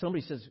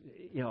 Somebody says,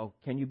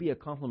 can you be a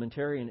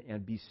complementarian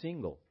and be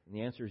single? And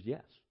the answer is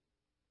yes.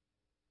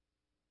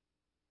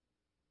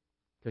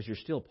 Because you're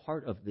still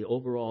part of the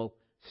overall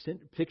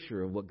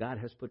picture of what God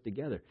has put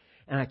together.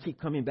 And I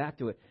keep coming back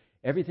to it.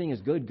 Everything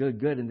is good, good,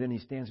 good. And then he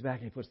stands back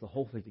and he puts the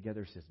whole thing together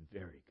and says,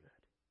 very good.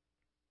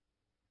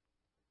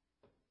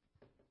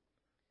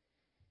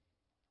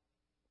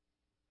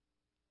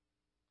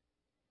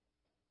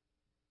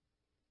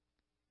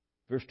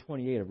 Verse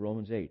 28 of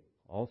Romans 8.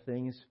 All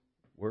things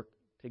work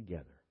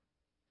together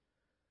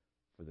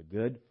for the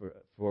good,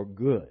 for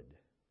good,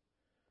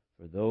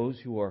 for those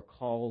who are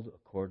called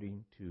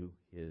according to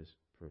His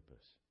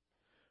purpose.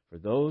 For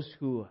those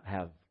who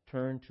have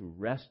turned to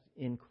rest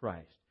in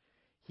Christ,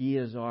 He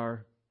is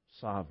our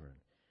sovereign.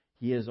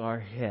 He is our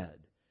head.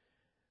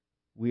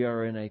 We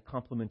are in a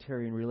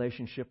complementarian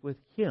relationship with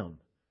Him,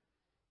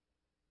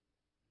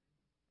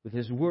 with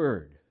His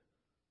Word.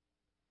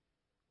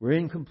 We're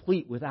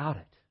incomplete without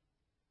it.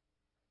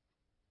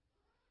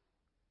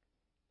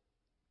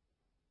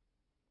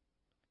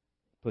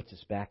 Puts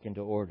us back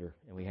into order,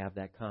 and we have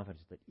that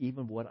confidence that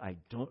even what I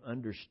don't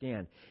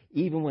understand,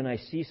 even when I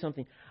see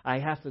something, I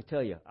have to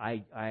tell you,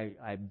 I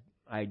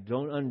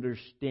don't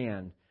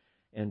understand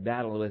and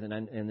battle with it,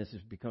 and this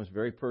becomes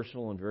very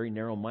personal and very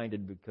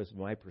narrow-minded because of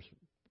my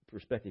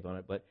perspective on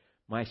it, but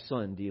my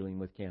son dealing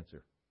with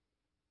cancer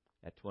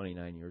at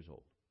 29 years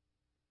old.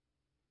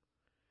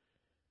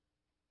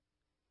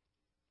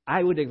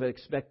 I would have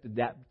expected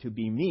that to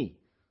be me.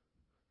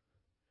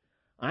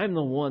 I'm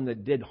the one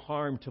that did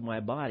harm to my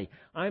body.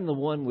 I'm the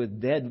one with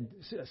dead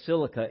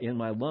silica in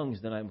my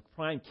lungs that I'm a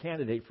prime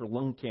candidate for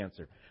lung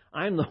cancer.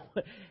 I'm the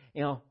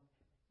one,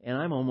 and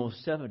I'm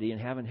almost 70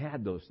 and haven't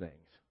had those things.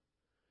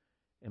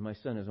 And my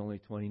son is only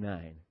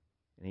 29,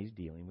 and he's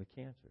dealing with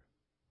cancer.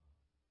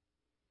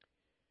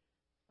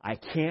 I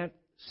can't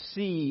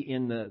see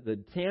in the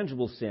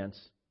tangible sense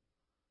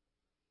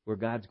where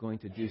God's going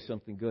to do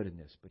something good in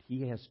this, but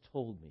He has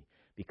told me.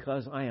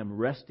 Because I am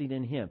resting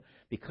in Him,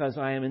 because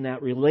I am in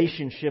that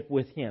relationship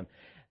with Him,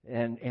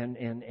 and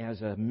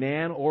as a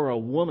man or a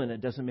woman, it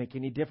doesn't make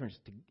any difference.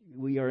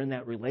 We are in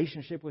that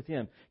relationship with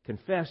Him,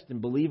 confessed and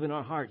believe in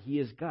our heart He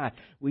is God.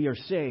 We are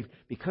saved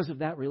because of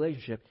that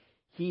relationship.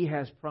 He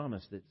has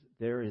promised that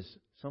there is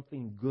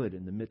something good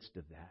in the midst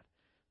of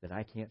that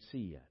I can't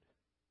see yet.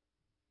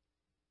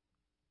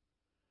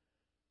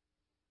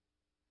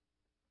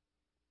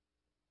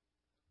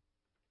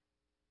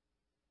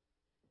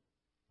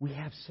 We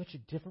have such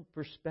a different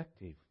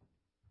perspective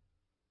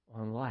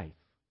on life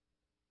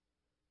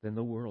than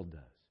the world does.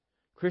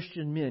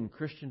 Christian men,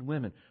 Christian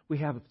women, we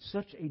have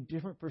such a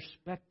different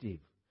perspective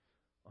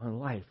on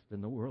life than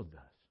the world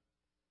does.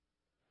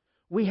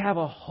 We have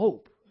a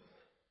hope,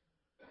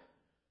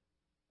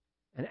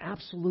 an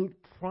absolute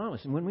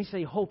promise. And when we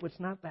say hope, it's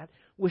not that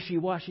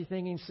wishy-washy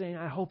thing and saying,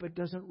 I hope it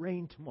doesn't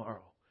rain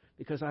tomorrow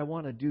because I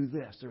want to do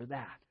this or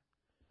that.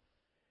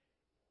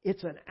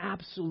 It's an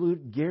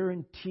absolute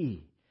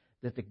guarantee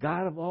that the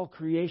God of all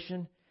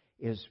creation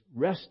is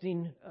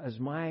resting as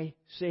my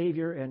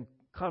Savior and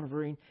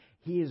covering.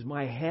 He is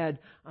my head.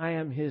 I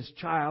am His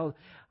child.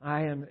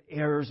 I am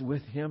heirs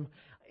with Him.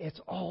 It's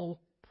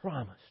all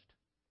promised.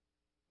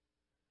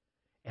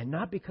 And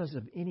not because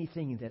of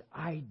anything that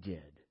I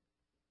did,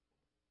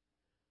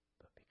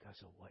 but because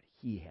of what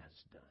He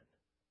has done.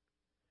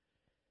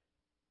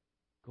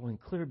 Going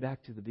clear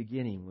back to the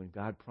beginning when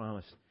God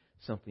promised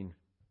something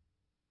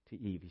to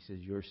Eve. He says,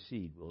 your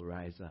seed will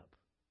rise up.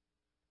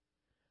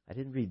 I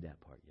didn't read that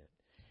part yet.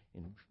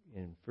 In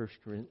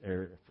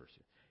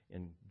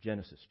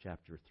Genesis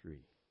chapter 3.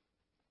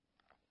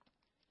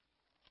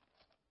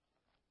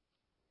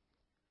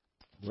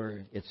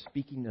 Where it's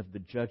speaking of the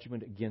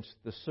judgment against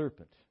the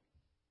serpent.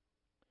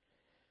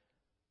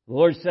 The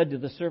Lord said to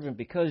the serpent,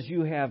 because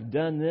you have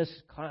done this,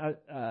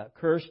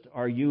 cursed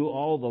are you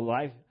all the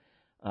life,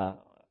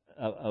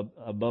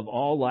 above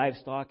all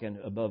livestock and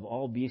above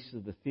all beasts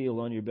of the field.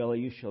 On your belly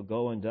you shall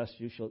go, and dust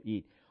you shall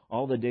eat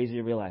all the days of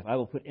your life. I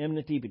will put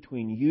enmity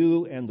between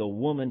you and the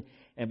woman,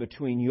 and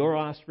between your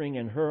offspring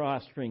and her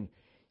offspring.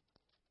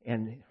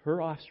 And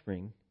her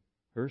offspring,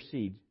 her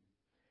seed,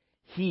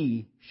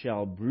 he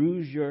shall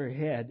bruise your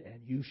head,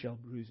 and you shall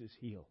bruise his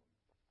heel.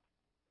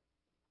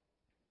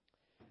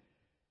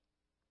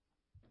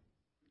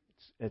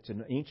 It's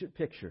an ancient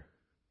picture.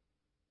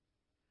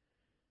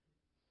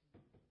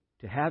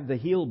 To have the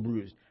heel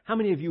bruised. How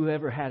many of you have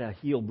ever had a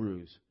heel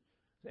bruise?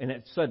 And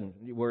it's sudden.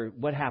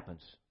 What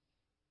happens?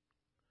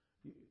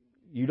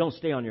 You don't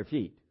stay on your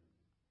feet.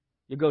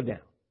 You go down.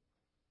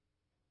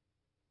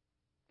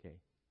 Okay.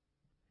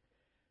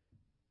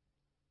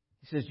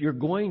 He says, you're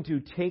going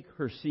to take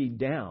her seed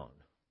down.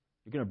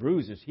 You're going to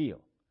bruise his heel.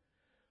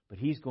 But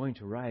he's going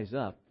to rise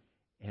up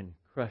and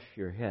crush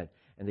your head.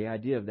 And the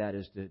idea of that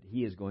is that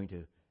he is going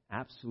to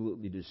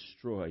absolutely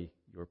destroy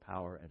your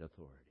power and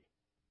authority.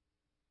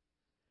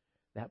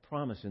 That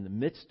promise in the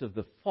midst of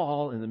the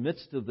fall, in the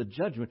midst of the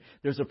judgment,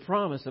 there's a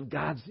promise of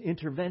God's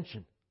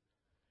intervention.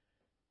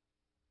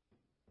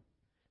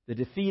 The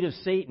defeat of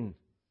Satan,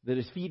 the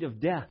defeat of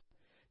death.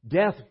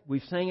 Death,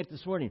 we've sang it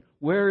this morning.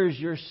 Where is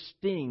your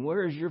sting?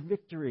 Where is your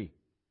victory?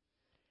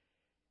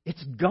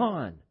 It's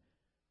gone.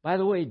 By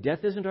the way,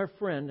 death isn't our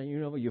friend. And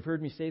you've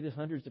heard me say this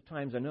hundreds of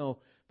times, I know.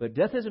 But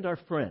death isn't our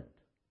friend.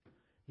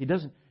 He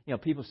doesn't,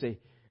 people say,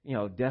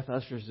 death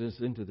ushers us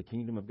into the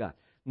kingdom of God.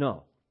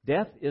 No.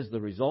 Death is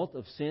the result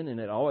of sin, and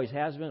it always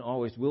has been,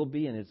 always will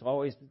be, and it's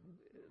always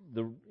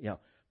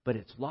but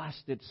it's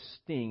lost its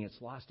sting,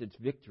 it's lost its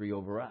victory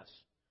over us.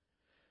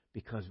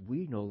 Because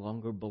we no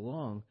longer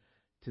belong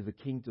to the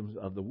kingdoms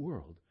of the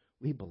world.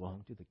 We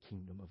belong to the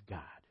kingdom of God.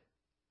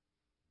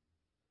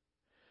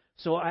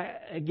 So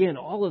again,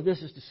 all of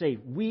this is to say,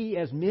 we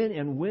as men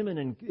and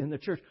women in the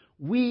church,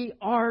 we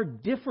are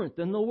different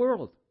than the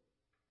world.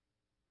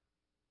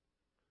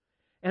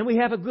 And we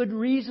have a good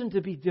reason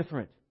to be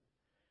different.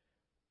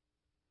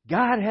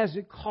 God has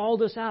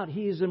called us out.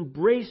 He has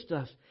embraced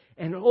us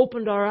and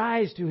opened our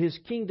eyes to His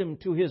kingdom,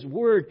 to His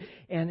word,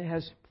 and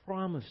has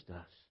promised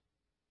us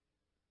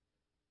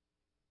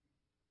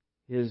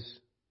His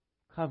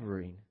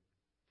covering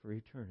for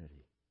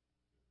eternity.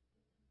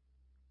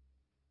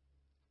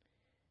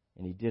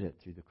 And He did it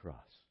through the cross.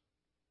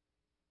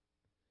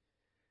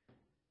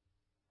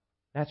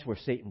 That's where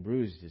Satan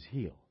bruised his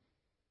heel.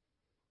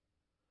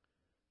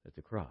 At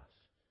the cross.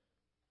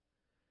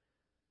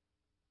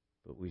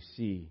 But we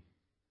see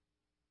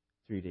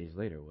 3 days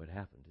later what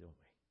happened, don't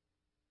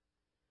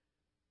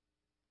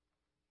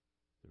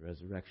we? The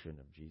resurrection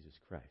of Jesus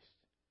Christ.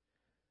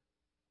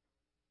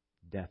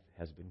 Death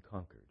has been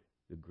conquered.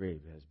 The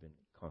grave has been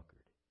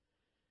conquered.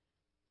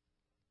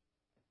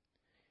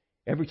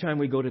 Every time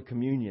we go to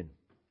communion,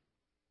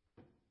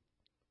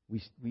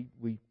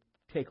 we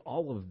take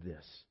all of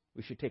this.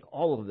 We should take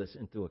all of this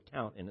into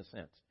account in a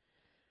sense.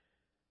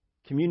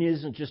 Communion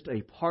isn't just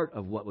a part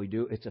of what we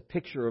do. It's a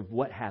picture of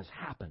what has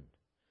happened.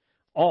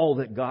 All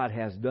that God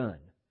has done.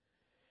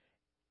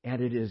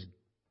 And it is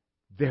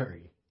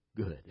very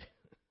good.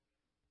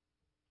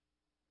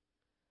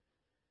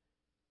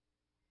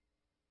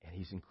 And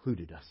He's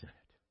included us in it.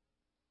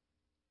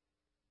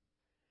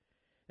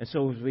 And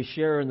so as we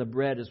share in the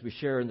bread, as we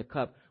share in the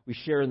cup, we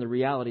share in the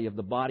reality of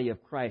the body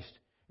of Christ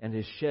and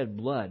His shed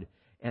blood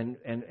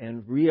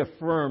and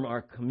reaffirm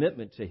our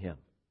commitment to Him.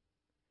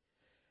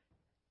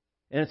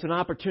 And it's an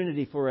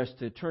opportunity for us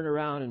to turn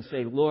around and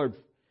say, Lord,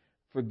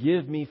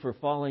 forgive me for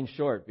falling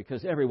short,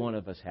 because every one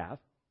of us have.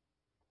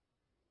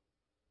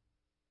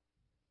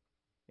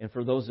 And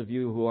for those of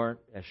you who aren't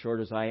as short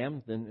as I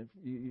am, then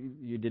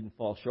you didn't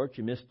fall short,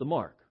 you missed the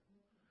mark.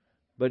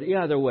 But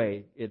either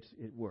way, it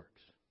works.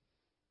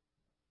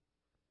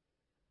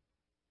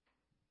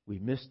 We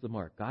missed the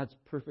mark. God's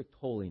perfect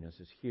holiness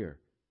is here.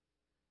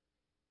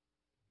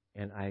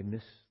 And I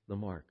miss the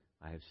mark.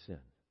 I have sinned.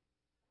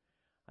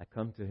 I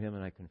come to Him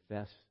and I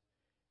confess,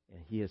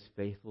 and He is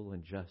faithful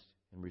and just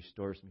and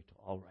restores me to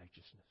all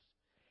righteousness,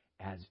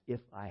 as if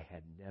I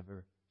had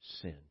never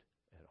sinned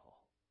at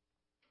all.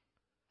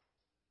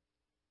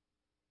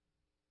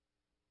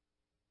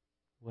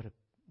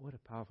 What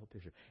a powerful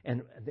picture.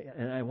 And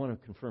I want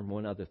to confirm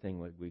one other thing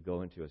when we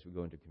go into as we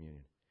go into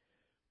communion.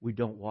 We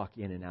don't walk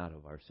in and out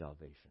of our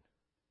salvation.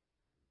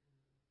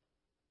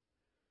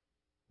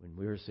 When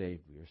we're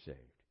saved, we are saved.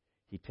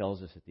 He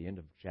tells us at the end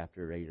of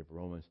chapter 8 of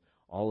Romans,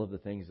 all of the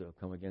things that have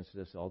come against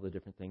us, all the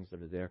different things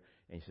that are there.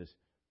 And he says,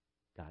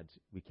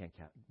 we can't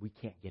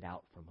get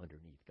out from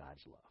underneath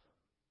God's love.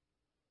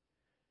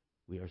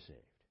 We are saved.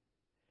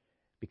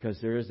 Because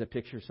there is a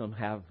picture some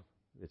have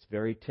that's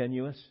very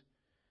tenuous.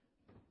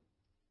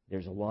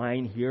 There's a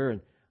line here,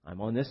 and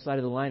I'm on this side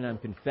of the line, I'm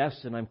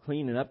confessed, and I'm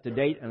clean and up to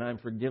date, and I'm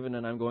forgiven,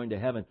 and I'm going to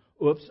heaven.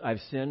 Oops, I've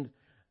sinned.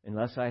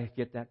 Unless I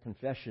get that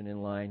confession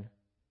in line,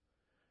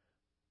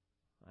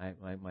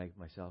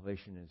 my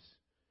salvation is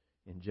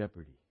in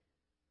jeopardy.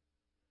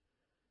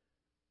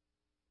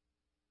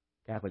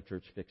 Catholic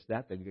Church fixed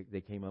that.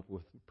 They came up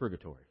with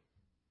purgatory.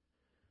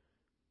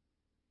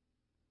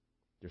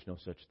 There's no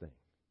such thing.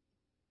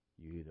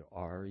 You either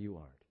are or you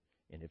aren't.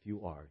 And if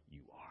you are,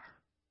 you are.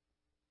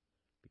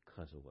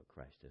 Because of what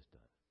Christ has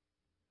done.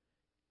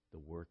 The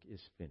work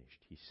is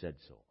finished. He said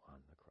so on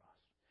the cross.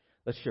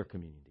 Let's share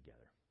communion together.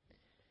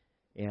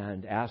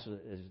 And as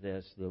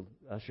the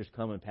ushers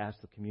come and pass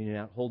the communion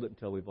out, hold it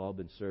until we've all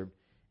been served,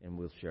 and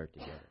we'll share it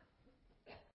together.